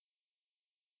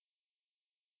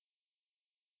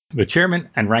The chairman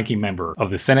and ranking member of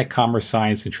the Senate Commerce,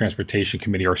 Science, and Transportation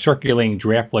Committee are circulating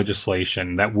draft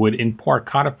legislation that would in part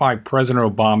codify President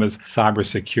Obama's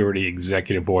cybersecurity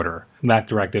executive order. That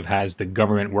directive has the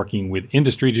government working with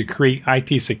industry to create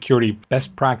IT security best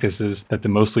practices that the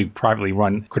mostly privately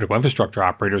run critical infrastructure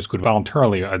operators could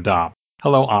voluntarily adopt.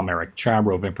 Hello, I'm Eric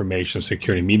Chabrow of Information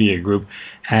Security Media Group,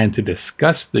 and to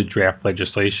discuss the draft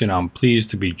legislation, I'm pleased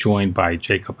to be joined by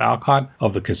Jacob Alcott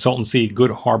of the consultancy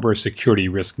Good Harbor Security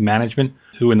Risk Management,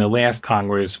 who in the last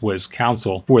Congress was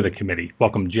counsel for the committee.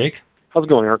 Welcome, Jake. How's it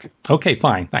going, Eric? Okay,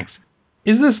 fine, thanks.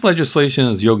 Is this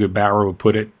legislation, as Yogi Berra would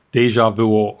put it, deja vu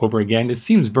all over again? It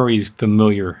seems very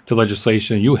familiar to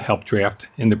legislation you helped draft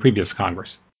in the previous Congress.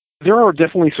 There are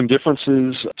definitely some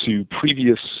differences to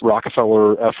previous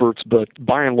Rockefeller efforts, but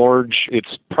by and large,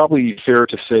 it's probably fair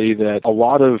to say that a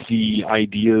lot of the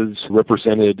ideas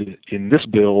represented in this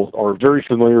bill are very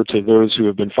familiar to those who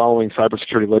have been following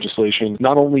cybersecurity legislation,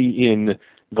 not only in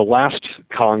the last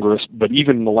Congress, but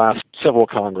even in the last several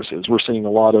Congresses. We're seeing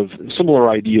a lot of similar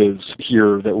ideas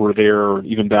here that were there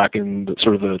even back in the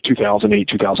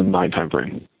 2008-2009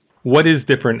 timeframe. What is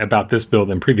different about this bill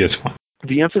than previous ones?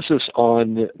 The emphasis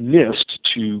on NIST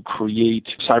to create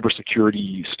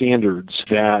cybersecurity standards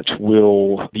that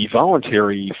will be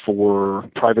voluntary for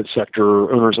private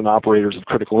sector owners and operators of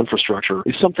critical infrastructure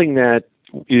is something that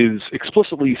is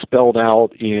explicitly spelled out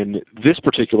in this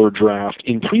particular draft.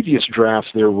 In previous drafts,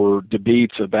 there were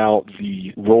debates about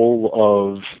the role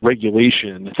of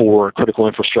regulation for critical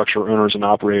infrastructure owners and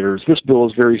operators. This bill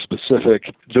is very specific.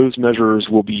 Those measures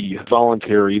will be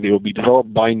voluntary. They will be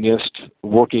developed by NIST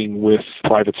working with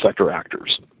private sector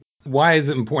actors. Why is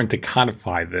it important to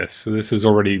codify this? So this is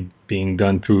already being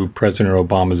done through President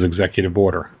Obama's executive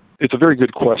order. It's a very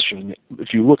good question.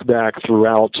 If you look back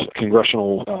throughout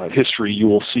congressional history, you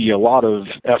will see a lot of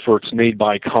efforts made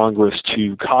by Congress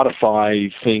to codify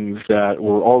things that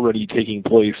were already taking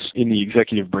place in the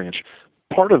executive branch.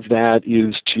 Part of that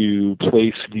is to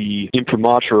place the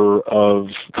imprimatur of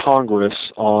Congress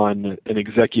on an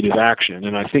executive action,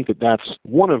 and I think that that's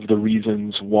one of the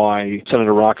reasons why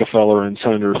Senator Rockefeller and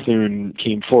Senator Thune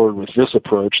came forward with this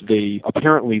approach. They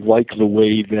apparently like the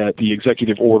way that the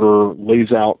executive order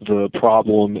lays out the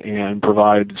problem and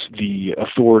provides the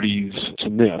authorities to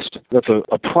NIST. That's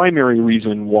a primary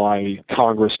reason why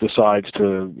Congress decides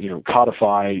to,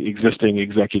 codify existing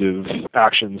executive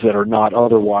actions that are not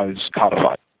otherwise codified.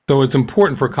 So it's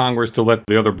important for Congress to let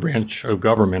the other branch of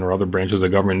government or other branches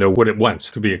of government know what it wants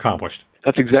to be accomplished.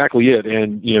 That's exactly it.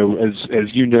 And,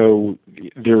 as you know,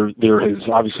 there has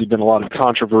obviously been a lot of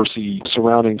controversy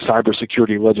surrounding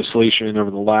cybersecurity legislation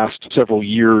over the last several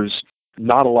years.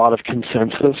 Not a lot of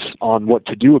consensus on what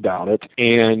to do about it.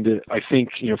 And I think,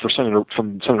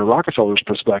 from Senator Rockefeller's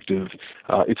perspective,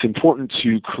 it's important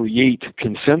to create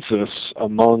consensus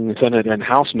among Senate and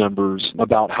House members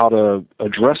about how to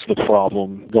address the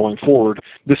problem going forward.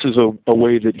 This is a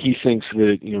way that he thinks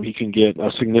that, he can get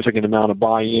a significant amount of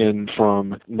buy-in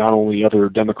from not only other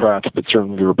Democrats, but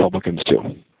certainly Republicans too.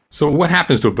 So what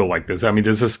happens to a bill like this? I mean,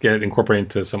 does this get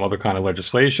incorporated into some other kind of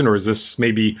legislation, or is this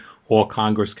maybe all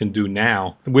Congress can do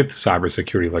now with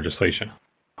cybersecurity legislation?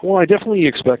 Well, I definitely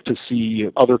expect to see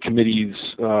other committees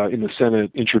in the Senate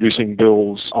introducing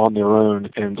bills on their own,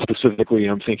 and specifically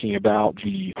I'm thinking about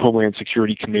the Homeland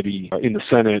Security Committee in the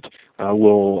Senate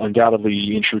will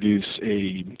undoubtedly introduce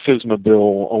a FISMA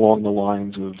bill along the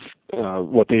lines of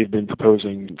what they've been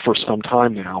proposing for some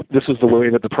time now. This is the way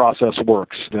that the process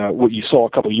works. What you saw a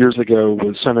couple of years ago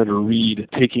was Senator Reid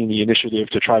taking the initiative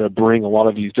to try to bring a lot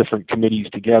of these different committees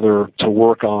together to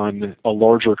work on a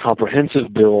larger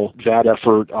comprehensive bill. That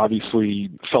effort obviously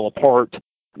fell apart.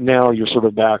 Now you're sort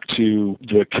of back to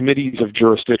the committees of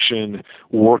jurisdiction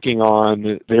working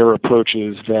on their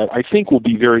approaches that I think will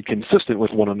be very consistent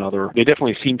with one another. They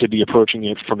definitely seem to be approaching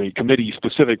it from a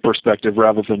committee-specific perspective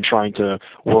rather than trying to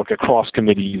work across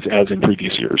committees as in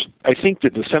previous years. I think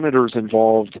that the senators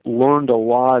involved learned a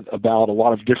lot about a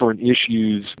lot of different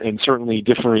issues and certainly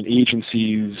different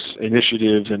agencies,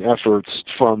 initiatives, and efforts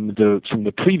from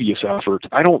the previous effort.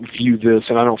 I don't view this,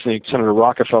 and I don't think Senator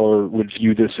Rockefeller would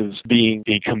view this as being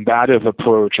a combative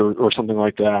approach or something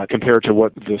like that compared to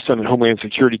what the Senate Homeland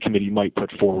Security Committee might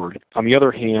put forward. On the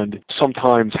other hand,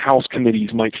 sometimes House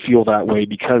committees might feel that way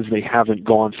because they haven't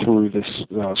gone through this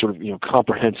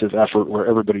comprehensive effort where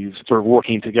everybody's sort of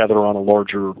working together on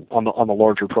the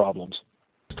larger problems.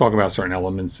 Let's talk about certain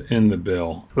elements in the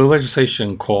bill. The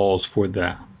legislation calls for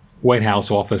the White House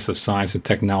Office of Science and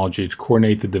Technology to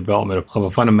coordinate the development of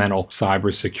a fundamental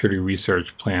cybersecurity research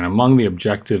plan. Among the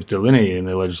objectives delineated in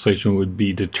the legislation would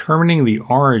be determining the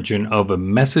origin of a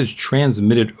message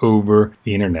transmitted over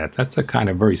the internet. That's a kind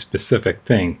of very specific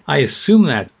thing. I assume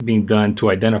that's being done to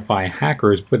identify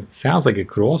hackers, but it sounds like it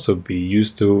could also be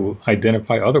used to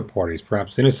identify other parties,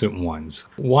 perhaps innocent ones.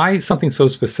 Why something so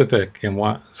specific and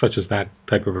such as that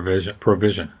type of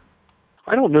provision?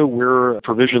 I don't know where a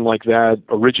provision like that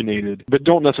originated, but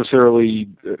don't necessarily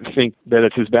think that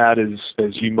it's as bad as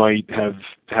you might have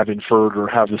inferred or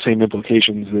have the same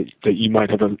implications that you might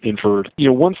have inferred.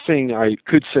 One thing I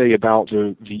could say about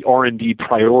the R&D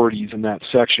priorities in that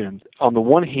section, on the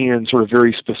one hand, sort of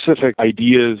very specific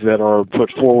ideas that are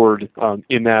put forward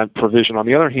in that provision. On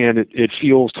the other hand, it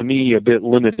feels to me a bit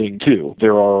limiting too.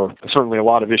 There are certainly a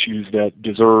lot of issues that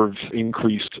deserve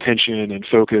increased attention and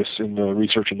focus in the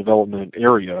research and development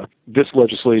area. This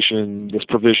legislation, this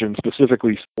provision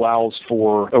specifically allows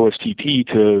for OSTP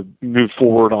to move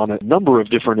forward on a number of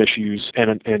different issues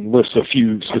and lists a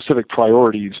few specific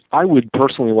priorities. I would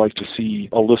personally like to see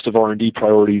a list of R&D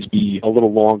priorities be a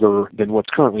little longer than what's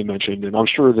currently mentioned, and I'm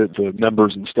sure that the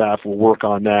members and staff will work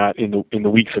on that in the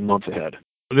weeks and months ahead.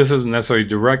 This isn't necessarily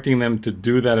directing them to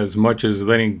do that as much as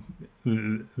letting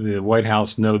the White House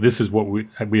know this is what we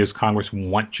as Congress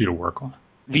want you to work on.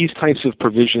 These types of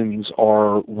provisions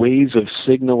are ways of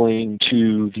signaling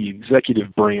to the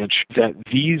executive branch that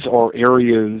these are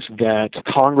areas that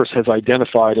Congress has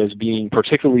identified as being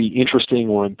particularly interesting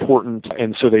or important,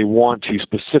 and so they want to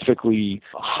specifically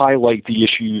highlight the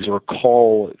issues or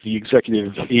call the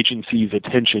executive agency's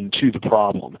attention to the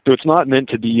problem. So it's not meant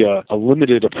to be a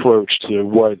limited approach to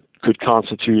what could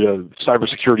constitute a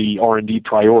cybersecurity R&D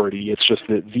priority. It's just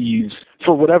that these,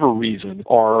 for whatever reason,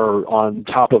 are on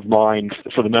top of mind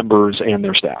for the members and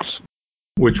their staffs.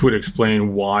 Which would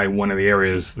explain why one of the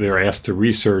areas they're asked to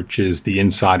research is the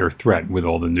insider threat with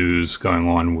all the news going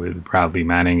on with Bradley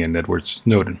Manning and Edward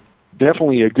Snowden.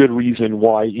 Definitely a good reason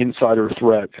why insider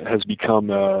threat has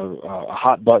become a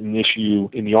hot button issue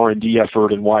in the R&D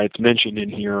effort and why it's mentioned in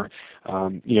here.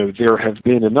 There have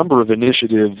been a number of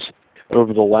initiatives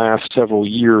over the last several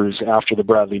years after the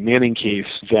Bradley Manning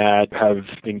case that have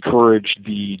encouraged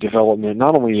the development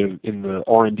not only in the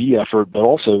R&D effort but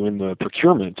also in the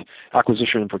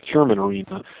acquisition and procurement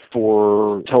arena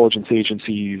for intelligence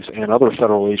agencies and other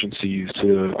federal agencies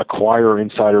to acquire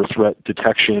insider threat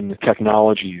detection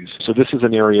technologies. So this is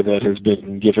an area that has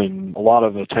been given a lot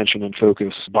of attention and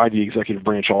focus by the executive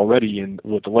branch already, and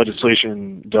what the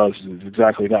legislation does is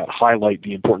exactly that, highlight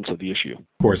the importance of the issue.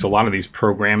 Of course, a lot of these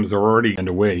programs are already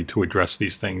underway to address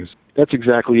these things. That's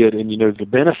exactly it. And, the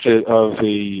benefit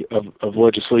of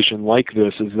legislation like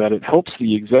this is that it helps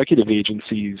the executive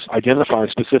agencies identify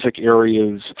specific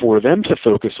areas for them to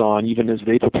focus on even as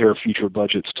they prepare future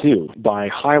budgets too. By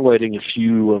highlighting a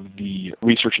few of the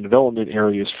research and development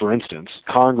areas, for instance,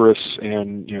 Congress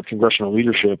and congressional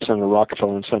leadership, Senator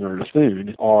Rockefeller and Senator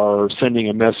Thune, are sending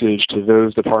a message to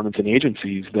those departments and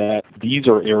agencies that these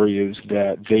are areas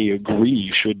that they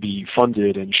agree should be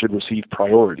funded and should receive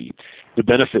priority. The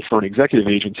benefit for an executive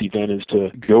agency then is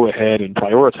to go ahead and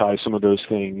prioritize some of those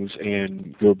things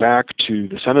and go back to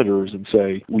the senators and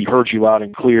say, we heard you loud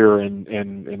and clear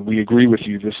and we agree with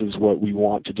you. This is what we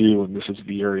want to do and this is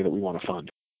the area that we want to fund.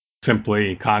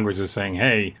 Simply, Congress is saying,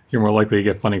 hey, you're more likely to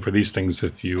get funding for these things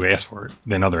if you ask for it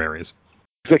than other areas.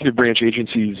 Executive branch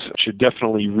agencies should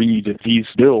definitely read these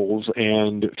bills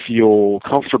and feel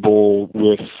comfortable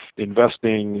with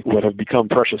investing what have become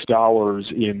precious dollars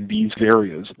in these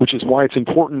areas, which is why it's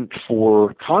important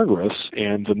for Congress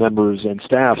and the members and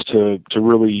staffs to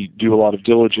really do a lot of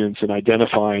diligence in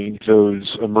identifying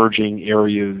those emerging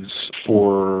areas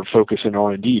for focus in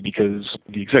R&D, because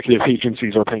the executive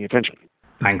agencies are paying attention.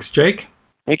 Thanks, Jake.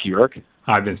 Thank you, Eric.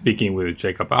 I've been speaking with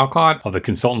Jacob Alcott of the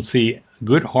consultancy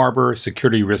Good Harbor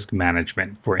Security Risk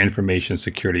Management for Information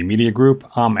Security Media Group.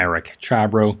 I'm Eric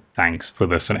Chabrow. Thanks for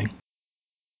listening.